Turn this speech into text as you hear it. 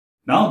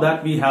Now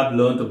that we have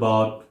learned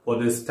about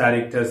what is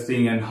static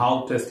testing and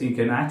how testing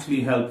can actually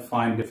help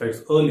find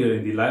defects earlier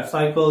in the life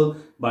cycle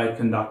by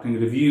conducting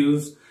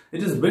reviews,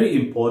 it is very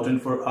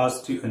important for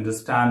us to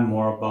understand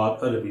more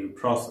about a review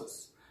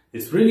process.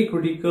 It's really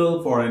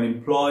critical for an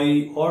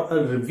employee or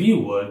a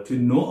reviewer to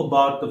know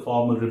about the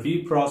formal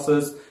review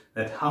process,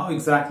 that how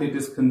exactly it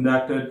is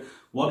conducted,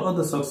 what are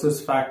the success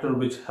factors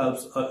which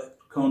helps a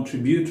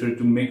contributor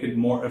to make it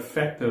more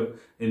effective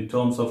in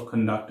terms of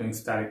conducting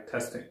static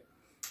testing.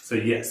 So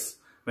yes,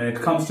 when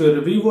it comes to a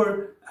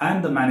reviewer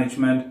and the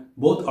management,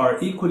 both are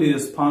equally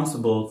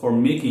responsible for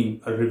making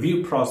a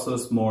review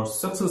process more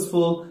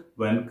successful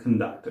when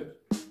conducted.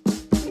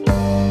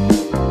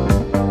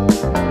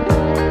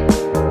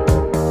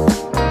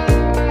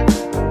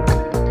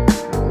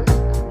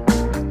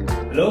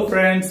 Hello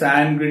friends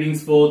and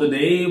greetings for the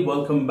day.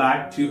 Welcome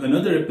back to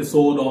another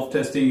episode of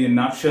Testing in a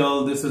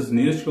Nutshell. This is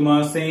Neeraj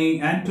Kumar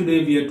Singh and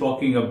today we are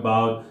talking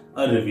about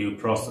a review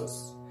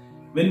process.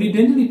 When we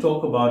generally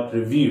talk about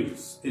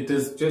reviews, it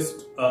is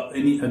just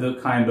any other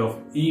kind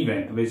of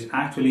event which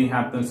actually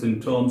happens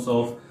in terms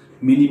of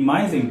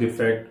minimizing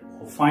defect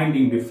or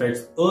finding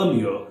defects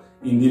earlier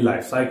in the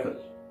life cycle.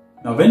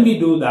 Now, when we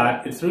do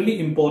that, it's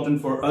really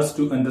important for us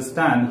to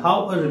understand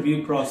how a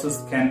review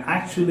process can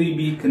actually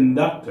be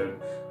conducted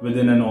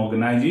within an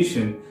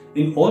organization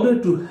in order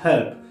to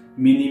help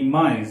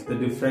minimize the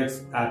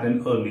defects at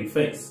an early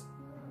phase.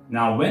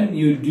 Now, when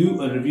you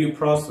do a review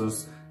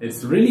process,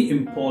 it's really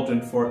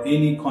important for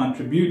any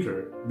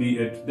contributor, be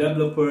it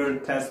developer,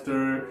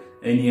 tester,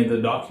 any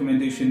other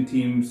documentation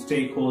team,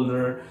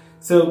 stakeholder.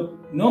 So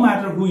no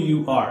matter who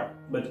you are,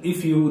 but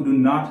if you do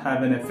not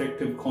have an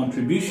effective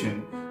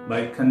contribution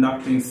by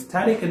conducting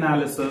static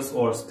analysis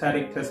or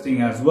static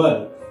testing as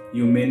well,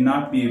 you may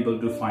not be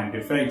able to find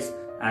defects,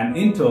 and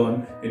in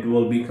turn, it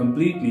will be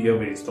completely a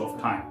waste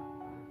of time.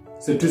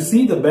 So to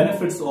see the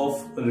benefits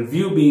of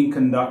review being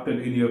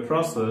conducted in your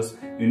process,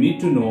 you need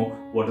to know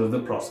what is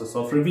the process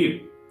of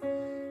review.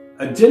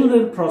 A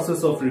general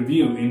process of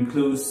review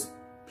includes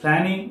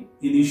planning,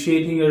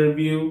 initiating a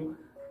review,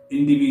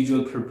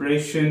 individual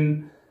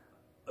preparation,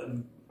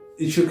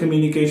 issue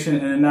communication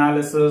and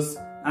analysis,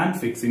 and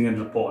fixing and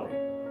reporting.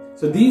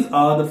 So these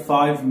are the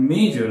 5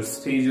 major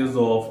stages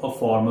of a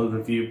formal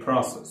review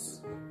process.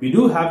 We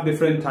do have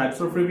different types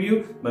of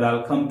review, but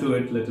I'll come to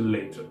it a little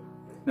later.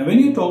 Now, when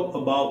you talk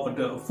about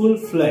a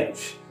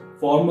full-fledged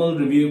formal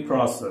review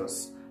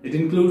process, it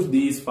includes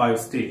these 5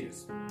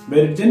 stages,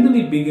 where it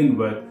generally begins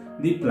with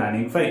the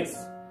planning phase,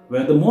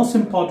 where the most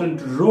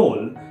important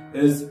role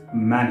is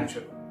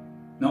manager.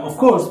 Now, of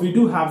course, we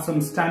do have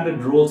some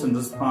standard roles and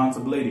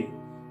responsibility,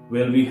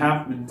 where we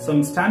have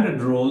some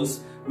standard roles,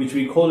 which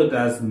we call it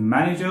as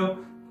manager,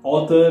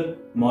 author,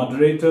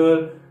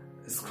 moderator,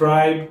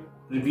 scribe,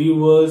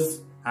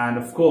 reviewers, and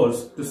of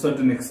course, to a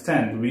certain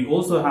extent, we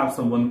also have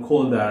someone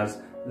called as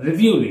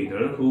review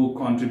leader who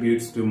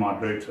contributes to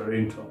moderator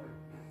in turn.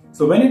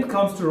 So when it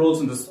comes to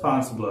roles and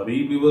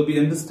responsibility, we will be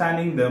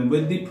understanding them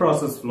with the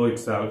process flow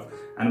itself,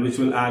 and which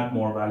will add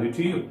more value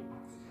to you.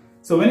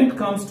 So when it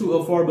comes to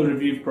a formal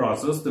review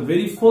process, the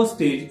very first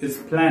stage is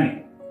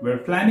planning, where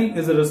planning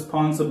is a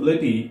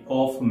responsibility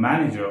of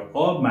manager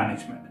or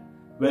management,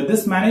 where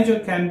this manager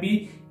can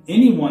be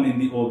anyone in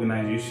the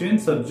organization,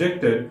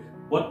 subjected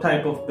what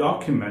type of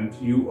document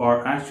you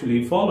are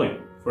actually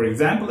following. For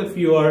example, if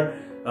you are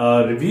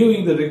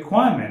reviewing the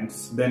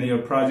requirements, then your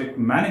project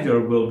manager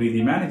will be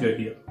the manager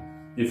here.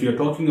 If you're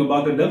talking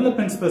about a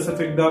development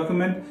specific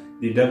document,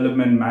 the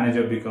development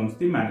manager becomes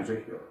the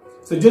manager here.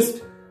 So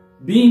just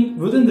being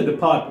within the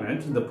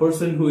department, the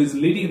person who is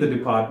leading the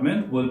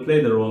department will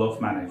play the role of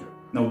manager.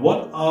 Now,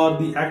 what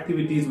are the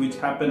activities which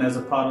happen as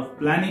a part of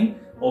planning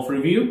of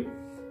review?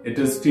 It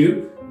is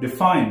to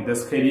define the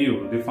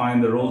schedule,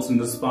 define the roles and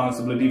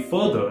responsibility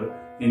further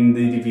in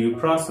the review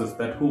process,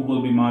 that who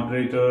will be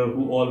moderator,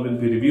 who all will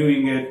be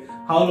reviewing it,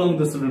 how long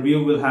this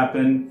review will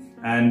happen,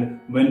 and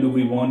when do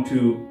we want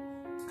to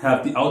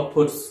have the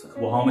outputs,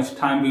 or how much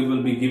time we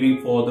will be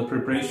giving for the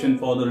preparation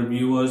for the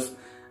reviewers,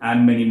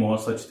 and many more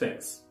such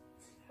things.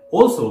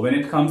 Also, when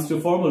it comes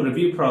to formal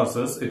review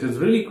process, it is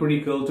really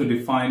critical to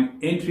define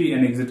entry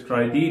and exit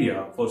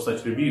criteria for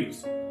such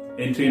reviews.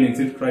 Entry and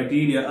exit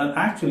criteria are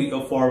actually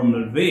a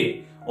formal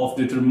way of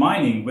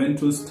determining when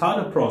to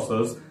start a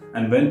process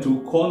and when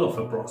to call off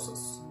a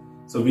process.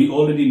 So we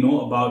already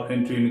know about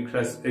entry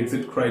and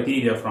exit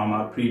criteria from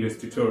our previous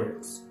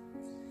tutorials.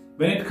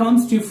 When it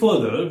comes to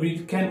further, we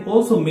can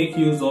also make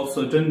use of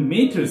certain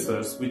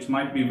matrices which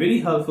might be very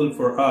helpful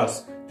for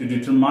us to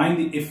determine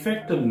the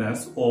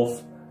effectiveness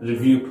of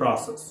review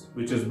process,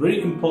 which is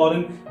very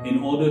important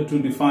in order to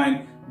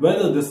define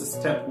whether this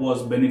step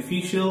was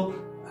beneficial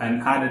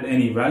and added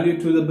any value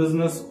to the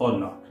business or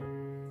not.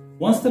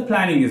 Once the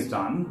planning is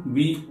done,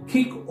 we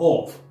kick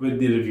off with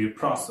the review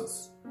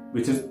process,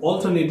 which is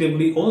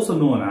alternatively also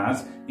known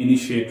as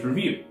initiate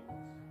review,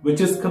 which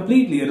is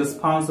completely a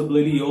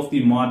responsibility of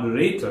the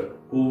moderator,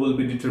 who will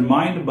be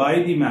determined by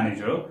the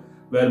manager,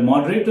 where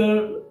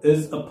moderator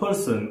is a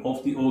person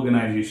of the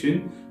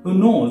organization who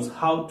knows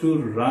how to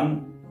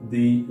run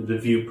the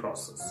review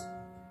process.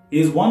 He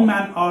is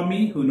one-man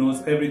army who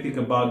knows everything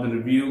about the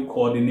review,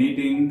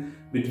 coordinating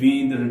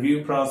between the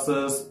review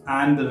process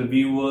and the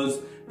reviewers,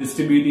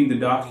 distributing the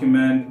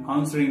document,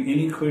 answering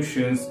any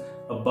questions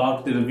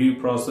about the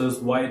review process,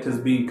 why it is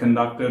being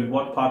conducted,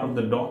 what part of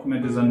the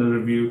document is under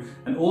review,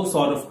 and all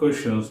sort of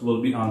questions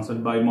will be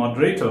answered by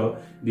moderator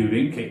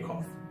during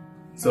kickoff.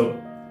 So,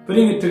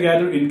 putting it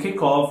together in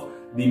kickoff,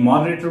 the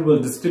moderator will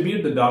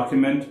distribute the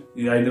document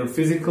either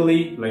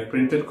physically, like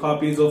printed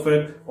copies of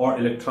it, or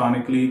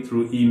electronically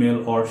through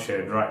email or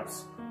shared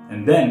drives.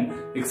 And then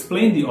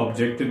explain the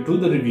objective to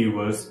the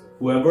reviewers,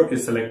 whoever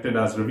is selected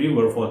as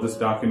reviewer for this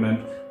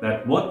document,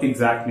 that what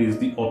exactly is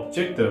the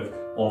objective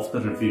of the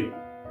review.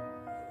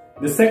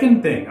 The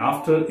second thing,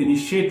 after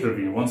initiate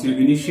review, once you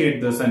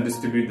initiate this and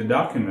distribute the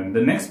document, the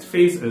next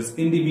phase is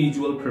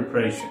individual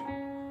preparation.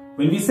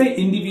 When we say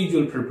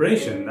individual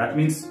preparation, that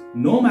means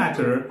no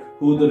matter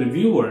who the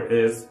reviewer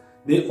is,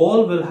 they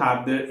all will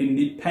have their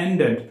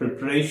independent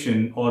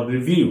preparation or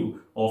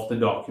review of the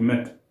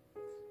document.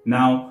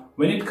 Now,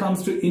 when it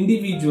comes to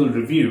individual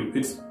review,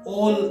 it's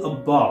all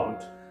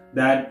about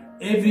that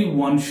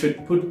everyone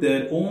should put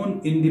their own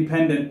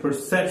independent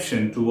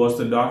perception towards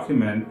the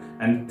document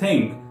and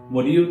think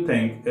what do you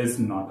think is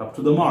not up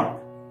to the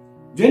mark.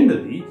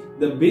 Generally,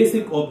 the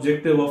basic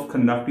objective of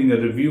conducting a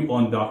review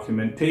on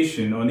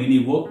documentation on any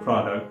work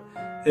product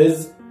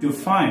is to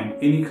find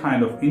any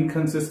kind of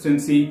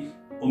inconsistency,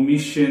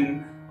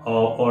 omission,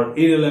 or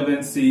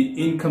irrelevancy,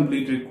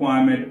 incomplete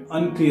requirement,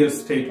 unclear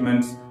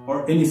statements,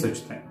 or any such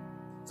thing.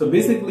 So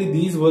basically,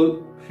 these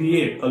will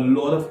create a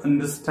lot of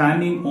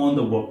understanding on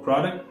the work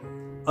product.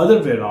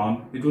 Other way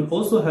around, it will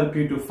also help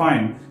you to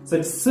find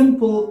such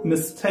simple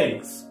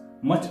mistakes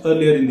much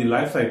earlier in the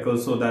life cycle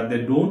so that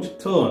they don't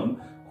turn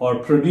or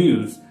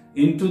produce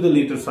into the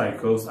later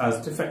cycles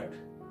as defect.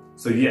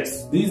 So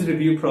yes, these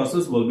review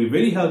process will be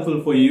very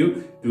helpful for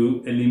you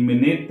to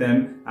eliminate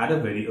them at a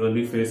very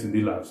early phase in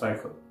the life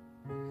cycle.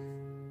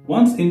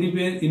 Once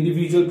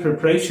individual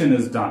preparation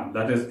is done,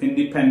 that is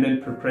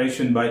independent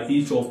preparation by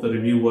each of the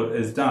reviewer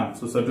is done.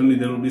 So certainly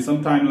there will be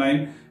some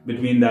timeline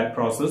between that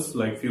process,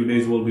 like few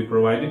days will be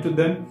provided to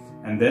them,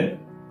 and then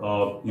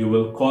you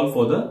will call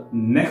for the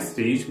next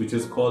stage, which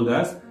is called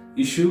as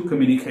issue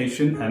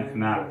communication and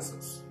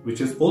analysis, which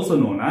is also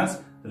known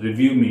as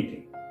review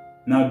meeting.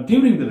 Now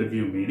during the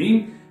review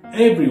meeting,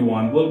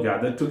 everyone will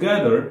gather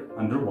together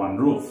under one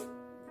roof.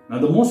 Now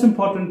the most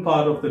important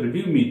part of the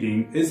review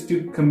meeting is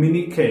to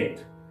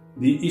communicate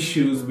the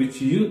issues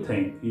which you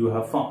think you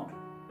have found.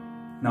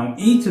 Now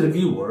each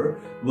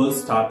reviewer will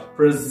start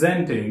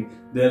presenting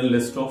their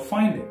list of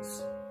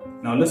findings.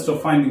 Now list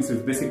of findings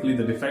is basically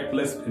the defect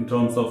list in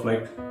terms of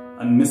like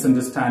a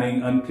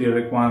misunderstanding, unclear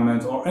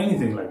requirements, or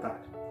anything like that,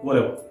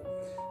 whatever.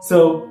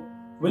 So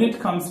when it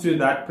comes to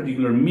that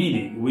particular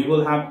meeting, we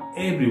will have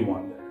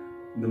everyone there.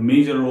 The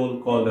major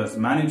role called as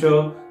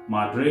manager,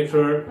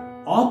 moderator,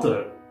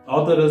 author.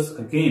 Author is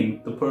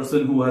again the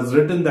person who has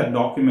written that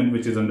document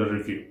which is under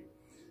review.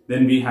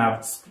 Then we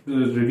have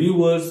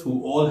reviewers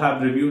who all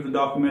have reviewed the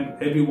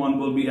document. Everyone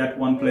will be at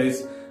one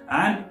place.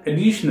 And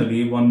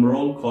additionally, one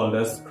role called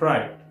as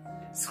scribe.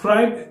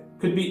 Scribe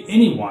could be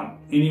anyone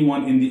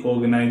in the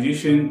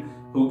organization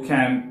who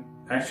can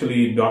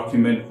actually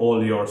document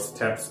all your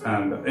steps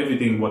and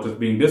everything what is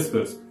being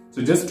discussed.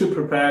 So just to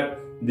prepare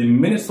the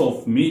minutes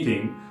of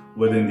meeting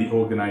within the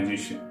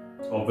organization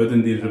or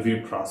within the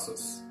review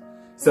process.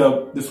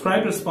 So the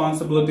scribe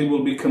responsibility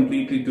will be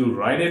completely to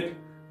write it,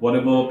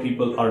 whatever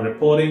people are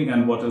reporting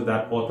and what is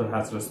that author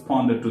has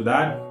responded to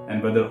that,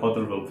 and whether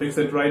author will fix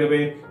it right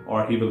away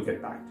or he will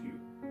get back to you.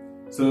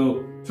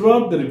 So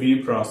throughout the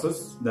review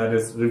process, that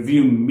is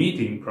review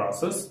meeting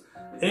process,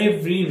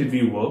 every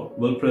reviewer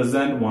will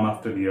present one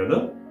after the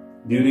other.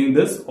 During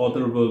this,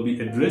 author will be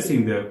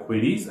addressing their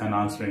queries and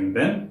answering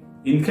them.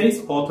 In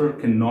case author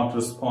cannot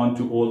respond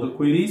to all the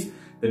queries,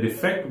 the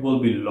defect will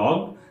be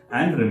logged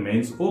and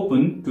remains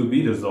open to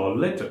be resolved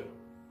later.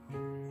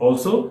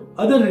 Also,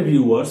 other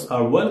reviewers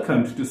are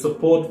welcomed to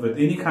support with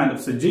any kind of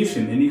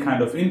suggestion, any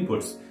kind of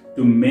inputs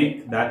to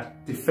make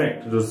that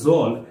defect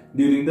resolved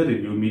during the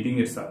review meeting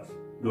itself.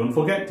 Don't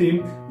forget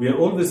team, we are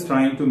always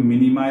trying to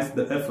minimize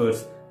the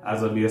efforts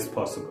as early as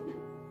possible.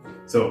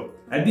 So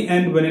at the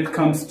end, when it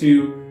comes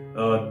to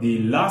the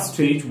last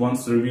stage,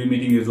 once the review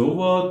meeting is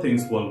over,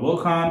 things will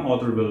work on,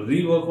 author will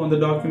rework on the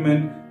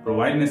document,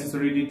 provide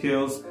necessary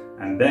details,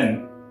 and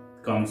then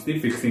comes the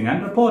fixing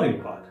and reporting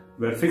part,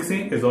 where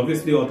fixing is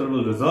obviously author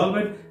will resolve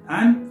it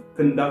and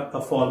conduct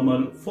a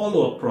formal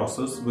follow-up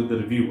process with the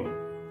reviewer,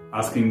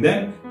 asking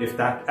them if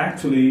that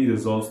actually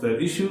resolves their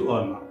issue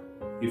or not.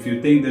 If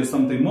you think there's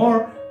something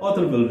more,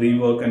 author will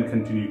rework and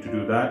continue to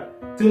do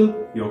that till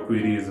your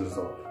query is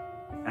resolved.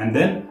 And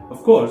then,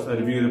 of course, a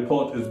review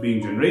report is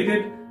being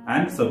generated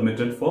and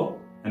submitted for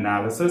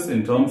analysis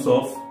in terms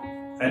of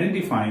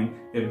identifying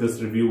if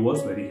this review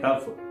was very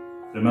helpful.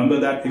 Remember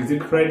that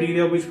exit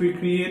criteria which we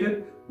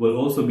created will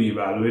also be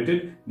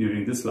evaluated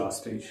during this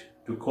last stage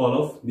to call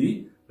off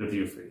the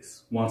review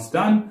phase. Once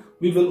done,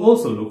 we will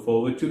also look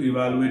forward to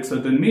evaluate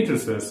certain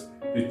matrices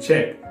to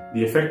check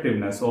the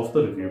effectiveness of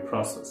the review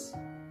process.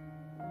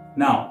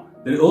 Now,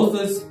 there is also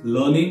this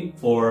learning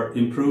for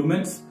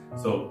improvements.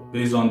 So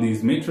based on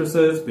these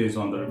matrices, based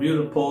on the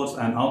review reports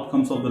and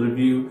outcomes of the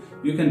review,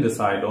 you can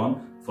decide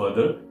on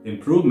further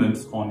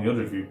improvements on your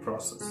review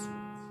process.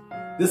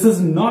 This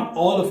is not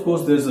all, of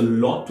course. There's a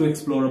lot to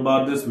explore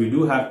about this. We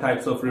do have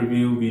types of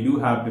review. We do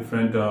have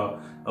different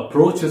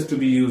approaches to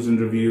be used in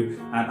review,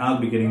 and I'll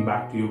be getting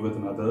back to you with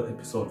another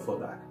episode for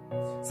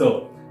that.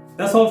 So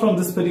that's all from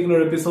this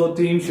particular episode,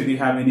 team. Should you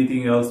have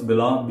anything else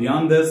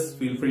beyond this,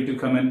 feel free to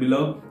comment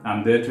below.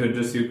 I'm there to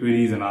address your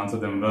queries and answer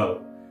them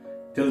well.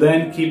 Till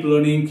then, keep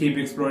learning, keep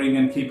exploring,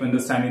 and keep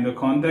understanding the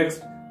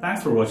context.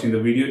 Thanks for watching the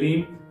video,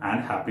 team,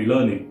 and happy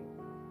learning.